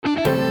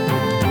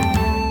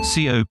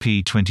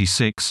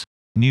COP26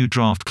 – New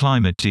draft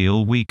climate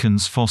deal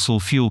weakens fossil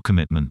fuel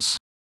commitments.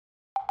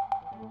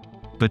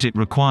 But it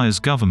requires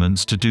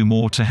governments to do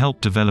more to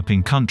help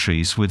developing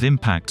countries with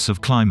impacts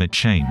of climate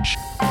change.